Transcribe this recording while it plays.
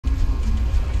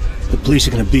police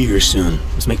are gonna be here soon.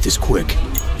 Let's make this quick.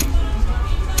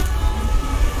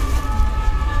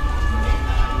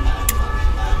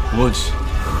 Woods,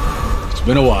 it's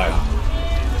been a while.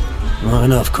 Long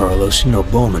enough, Carlos. You know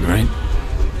Bowman, right?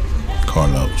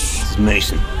 Carlos. This is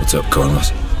Mason. What's up,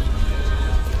 Carlos?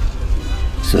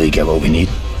 So you got what we need?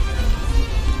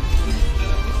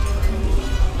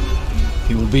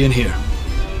 He will be in here.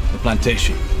 The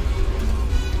plantation.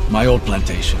 My old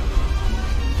plantation.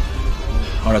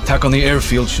 Our attack on the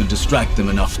airfield should distract them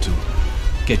enough to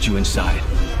get you inside.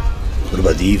 What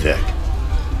about the evac?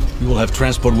 You will have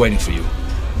transport waiting for you.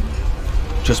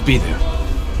 Just be there.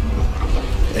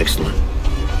 Excellent.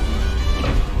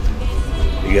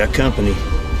 We got company.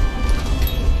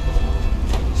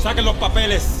 Saquen los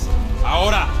papeles.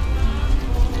 Ahora.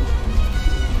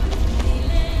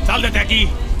 Sal de aquí,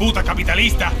 puta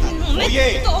capitalista. No me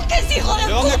toques, hijo de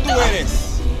 ¿De dónde puta. tú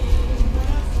eres?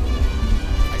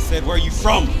 I said, where are you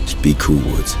from? Just be cool,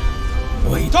 Woods.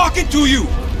 Wait. Talking to you.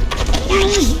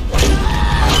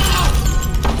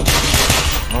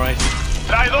 All right.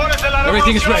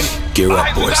 Everything is ready. Gear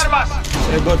up, boys. Say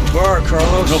about the bar,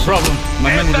 Carlos. No problem.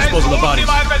 My men will dispose of the bodies.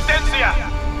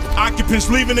 Occupants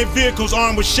leaving their vehicles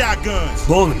armed with shotguns.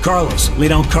 Bowman, Carlos, lay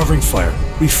down covering fire.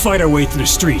 We fight our way through the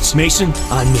streets. Mason,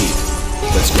 on me.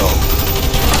 Let's go.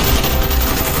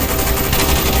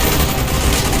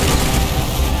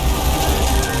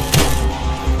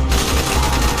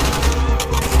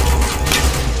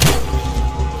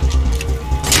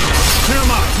 Clear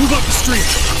them out. Move up the street.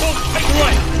 Oh, take the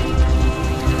right.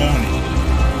 On it.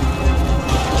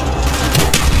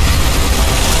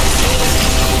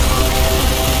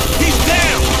 He's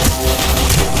down.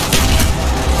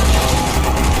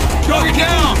 Target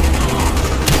down.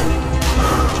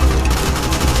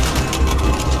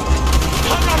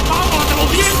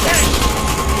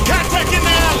 Contact in the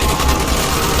alley.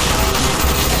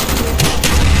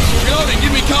 Reloading,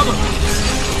 give me cover.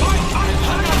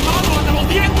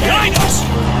 Behind us.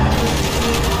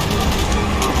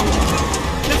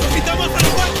 Necesitamos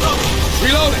refuerzo.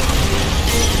 Reloading.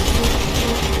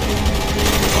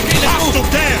 Hostile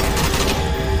down.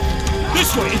 This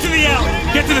way, into the alley.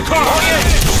 Get to the car.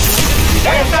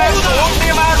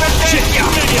 Shit, too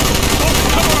many of them. Don't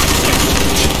cover our shit.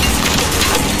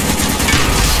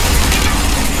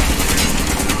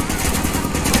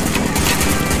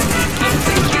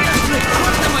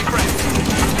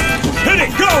 Hit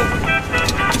it, go!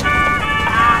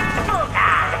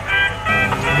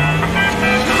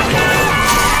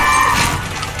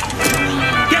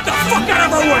 Get the fuck out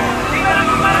of our way!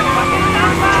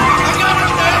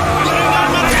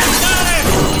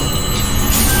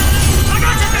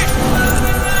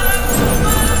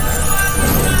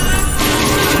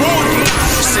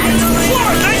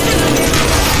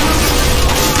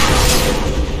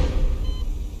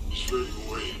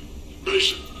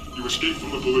 Mason, you escaped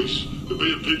from the police. The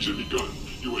Bay of Pigs had begun.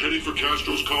 You were heading for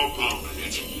Castro's compound.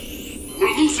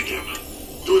 We're losing him.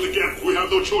 Do it again. We have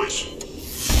no choice.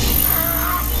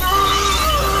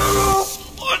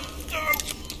 What the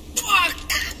fuck?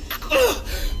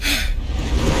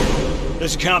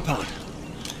 There's a compound.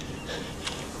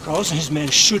 Carlos and his men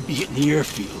should be hitting the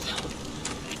airfield.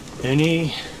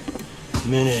 Any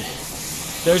minute.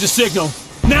 There's a signal.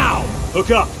 Now!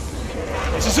 Hook up.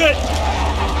 This is it.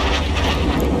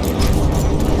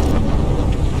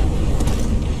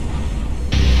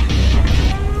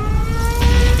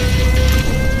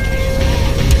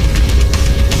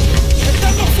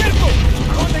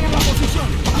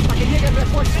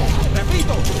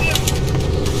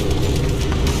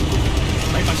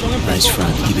 Nice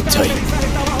front. Keep it tight.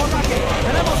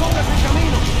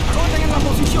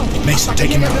 Mason,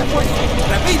 take him out.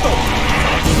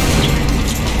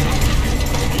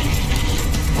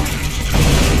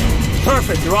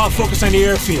 Perfect. They're all focused on the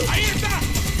airfield.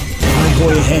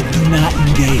 Convoy ahead. Do not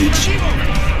engage.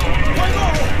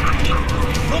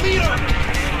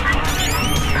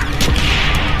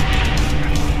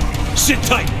 Sit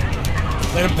tight.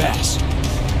 Let him pass.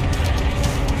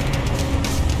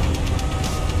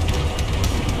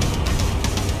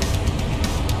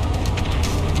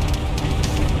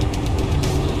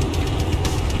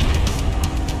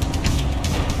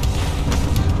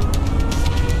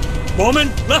 Bowman,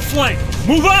 left flank.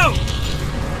 Move out!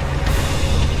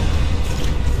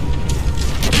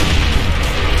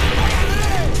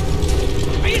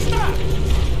 Ahí está.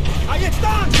 Ahí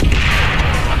están.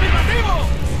 Afirmativo.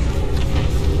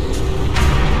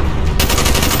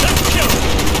 Let's kill him.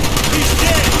 He's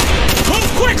dead.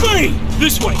 Move quickly.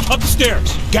 This way, up the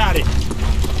stairs. Got it.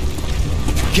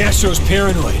 Castro's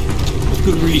paranoid. With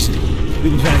good reason.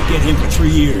 We've been trying to get him for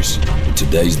 3 years.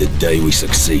 Today's the day we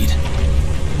succeed.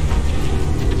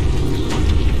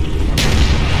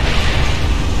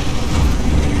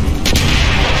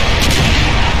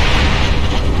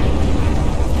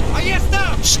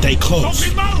 Stay close.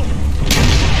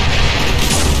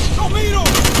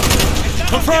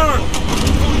 Confirm!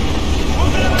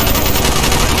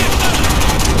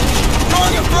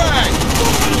 Target frag!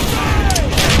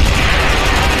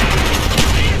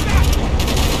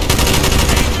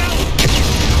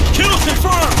 Kill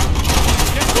confirmed!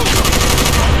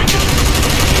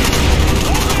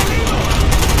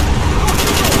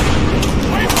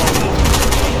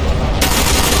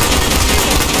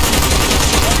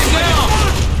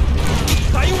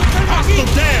 Hostile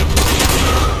down!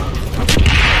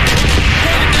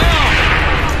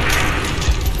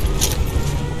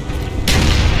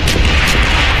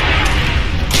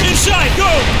 Inside,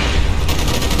 go!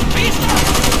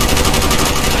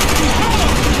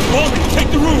 Baldwin, take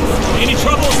the roof. Any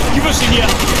trouble? Give us a yell.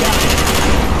 Got it.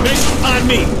 Mason, on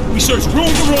me. We search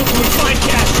room to room till we find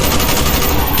Castro.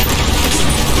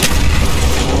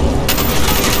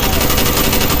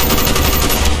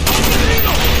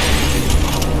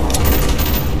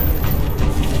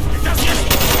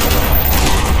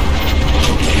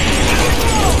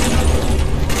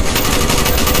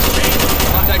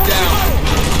 Contact down.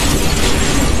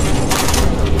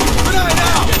 Grenade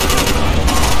out!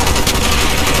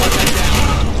 Contact down.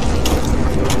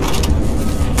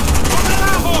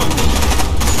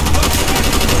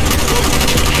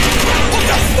 What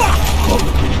the fuck?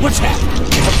 What's happening?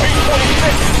 The B-26,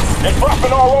 they're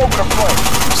dropping all over the place.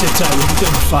 Sit tight, we'll be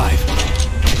done in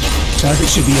 5. Target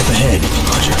should be up ahead.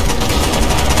 Roger.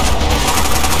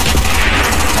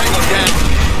 Tango down.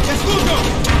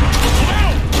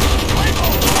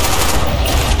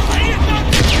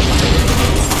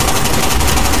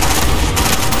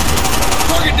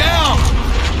 Target down!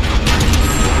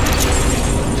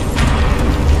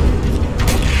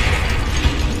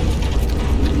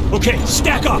 Okay,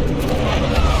 stack up.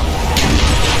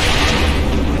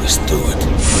 Let's do it.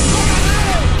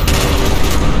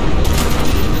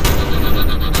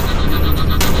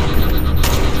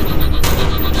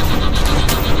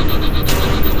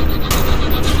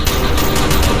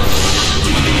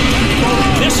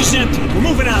 This is empty. We're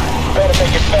moving on. Better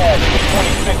make it fast. The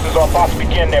 26s are about to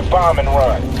begin their bombing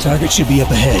run. Target should be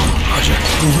up ahead. Roger.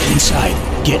 Move inside.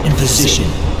 Get in position.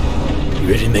 You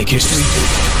ready to make history?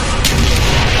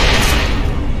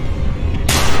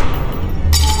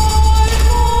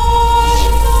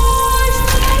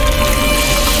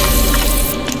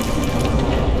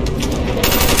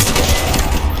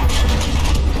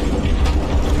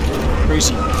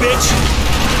 Crazy bitch.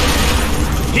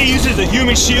 He uses the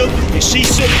human shield and she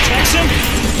still protects him?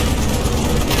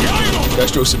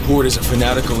 Castro supporters are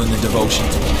fanatical in their devotion.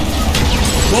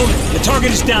 Bowman, the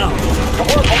target is down. The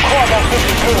work from Carlos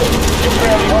isn't good. You're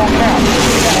barely holding out.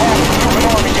 We got half the Cuban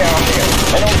army down here.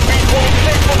 And those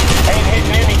B-26s ain't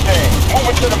hitting anything.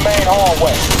 Moving to the main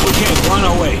hallway. Okay, we're on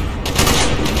our way.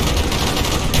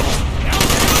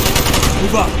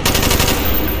 Move up.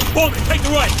 Bowman, take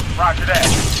the right. Roger that.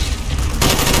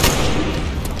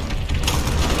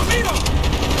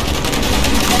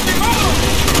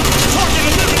 Target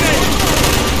eliminated.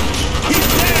 He's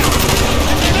down.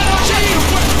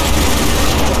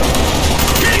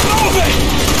 Keep moving.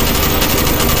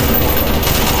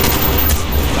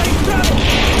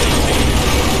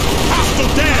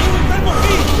 Hostile down.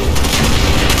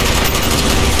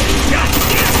 God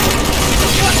damn it.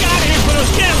 Get out of here for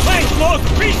those damn planes blow to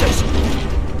pieces.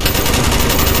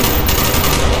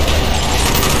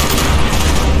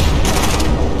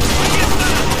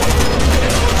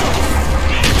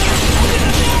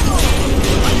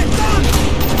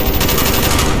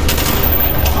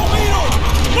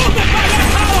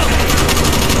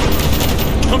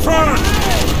 Confirmed!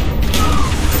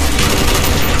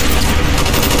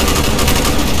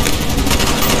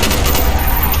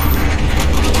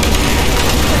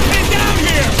 Get down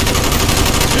here!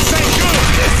 This ain't good!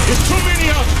 There's too many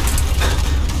of them!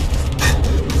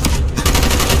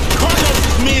 Carlos'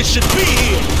 men should be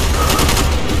here!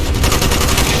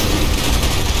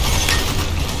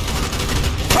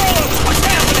 Carlos, what's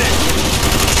happening?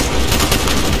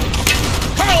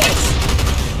 Carlos!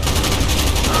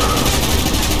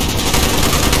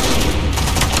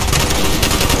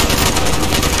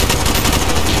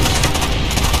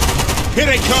 Here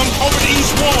they come, over the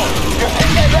east wall. You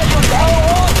think that was the whole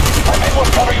one? I think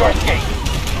we'll cover your escape.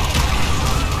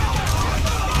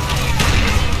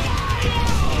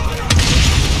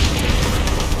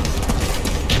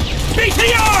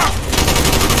 BTR!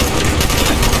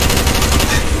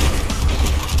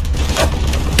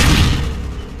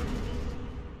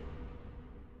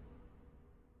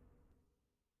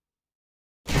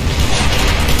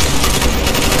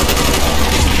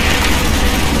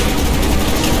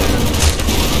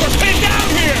 We're pinned down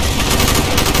here!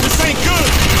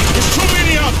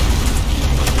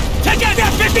 Take out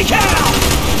that 50 cal!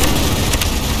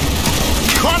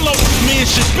 Carlos' men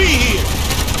should be here.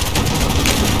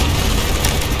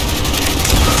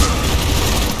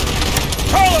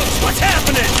 Carlos, what's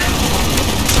happening?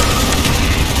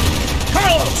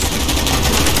 Carlos!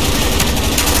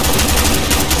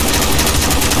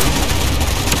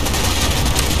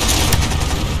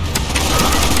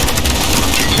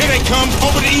 Here they come,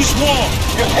 over the east wall.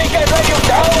 You think I let you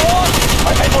down once?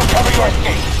 My men will cover your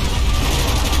escape.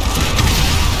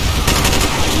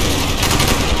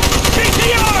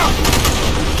 PTR!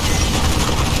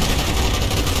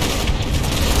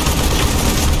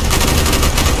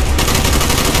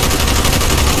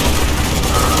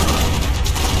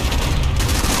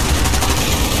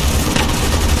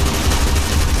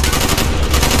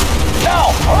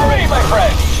 Now, hurry, my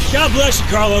friend! God bless you,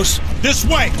 Carlos. This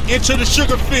way, into the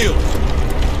sugar field.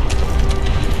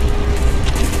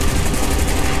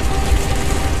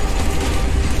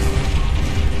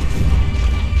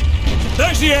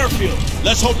 There's the airfield.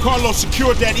 Let's hope Carlos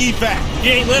secured that evac. He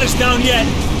ain't let us down yet.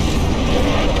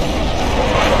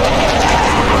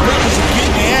 Rebels are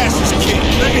getting their asses kicked.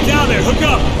 Better get down there. Hook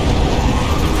up.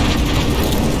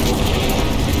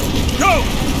 Go!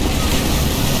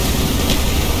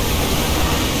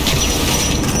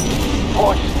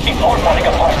 Boys, it's all falling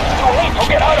apart. You need to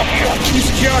get out of here. You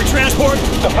secure our transport?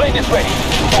 The plane is ready.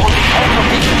 There will be tons of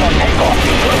pieces on takeoff.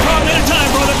 One problem at a time,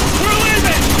 brother. We're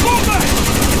leaving! Move back!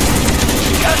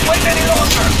 Can't wait any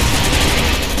longer.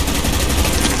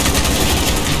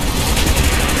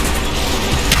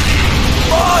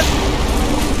 Run!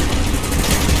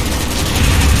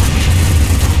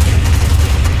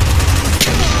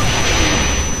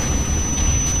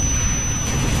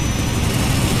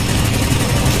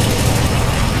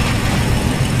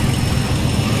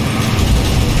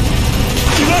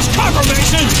 You lost cover,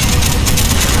 Mason!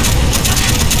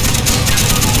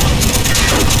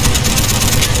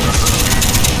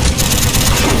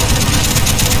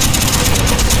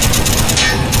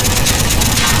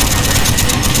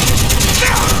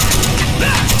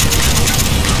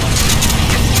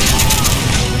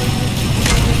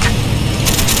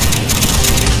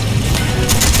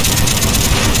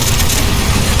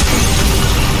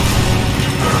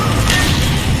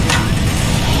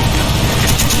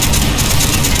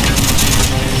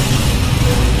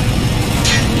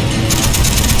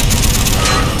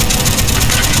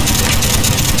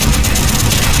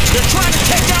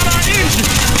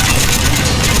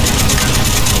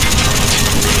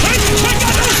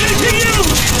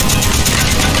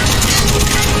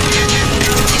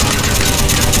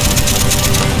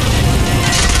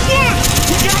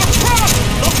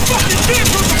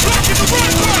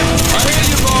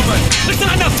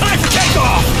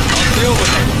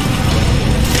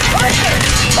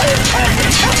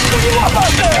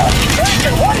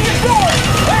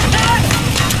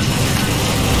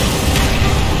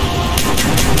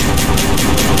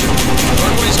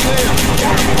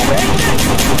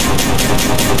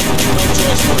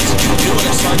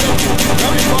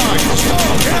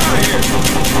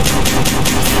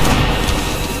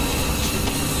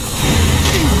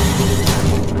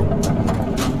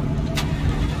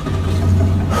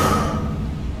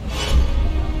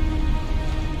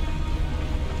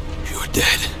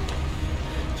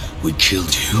 We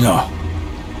killed you. No.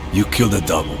 You killed a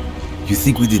double. You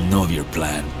think we didn't know of your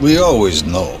plan? We always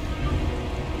know.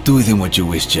 Do with him what you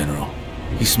wish, General.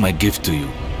 He's my gift to you,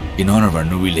 in honor of our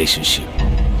new relationship.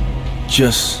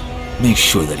 Just make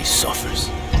sure that he suffers.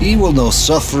 He will know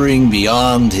suffering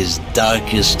beyond his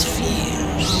darkest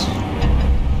fears.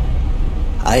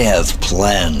 I have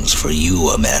plans for you,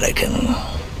 American.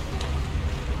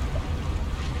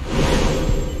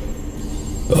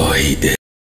 Oh, he did.